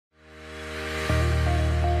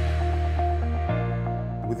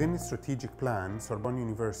Within its strategic plan, Sorbonne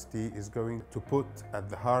University is going to put at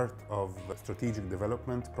the heart of strategic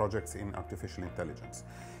development projects in artificial intelligence.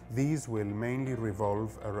 These will mainly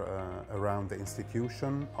revolve around the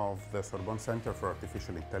institution of the Sorbonne Center for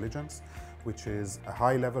Artificial Intelligence, which is a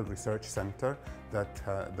high-level research center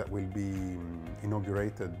that will be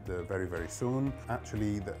inaugurated very, very soon.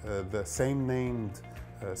 Actually, the same named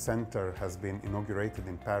center has been inaugurated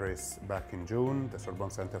in Paris back in June, the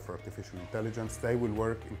Sorbonne Center for Artificial Intelligence. They will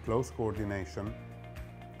work in close coordination.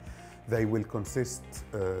 They will consist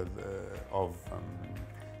of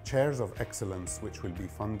chairs of excellence, which will be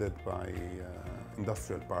funded by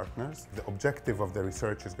industrial partners. The objective of the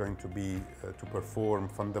research is going to be to perform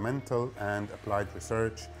fundamental and applied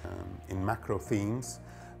research in macro themes.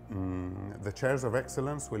 The chairs of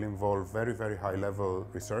excellence will involve very, very high-level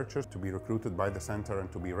researchers to be recruited by the center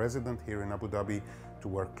and to be resident here in Abu Dhabi to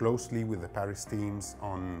work closely with the Paris teams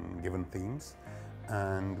on given themes.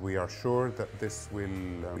 And we are sure that this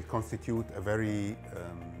will constitute a very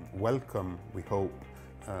welcome, we hope,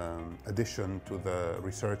 addition to the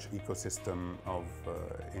research ecosystem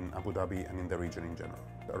in Abu Dhabi and in the region in general.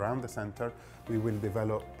 Around the center, we will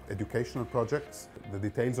develop educational projects, the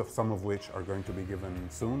details of some of which are going to be given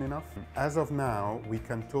soon enough. As of now, we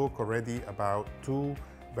can talk already about two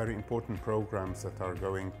very important programs that are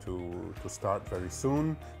going to start very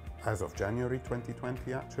soon, as of January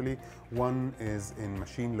 2020 actually. One is in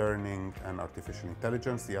machine learning and artificial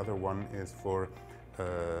intelligence, the other one is for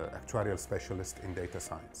actuarial specialist in data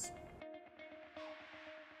science.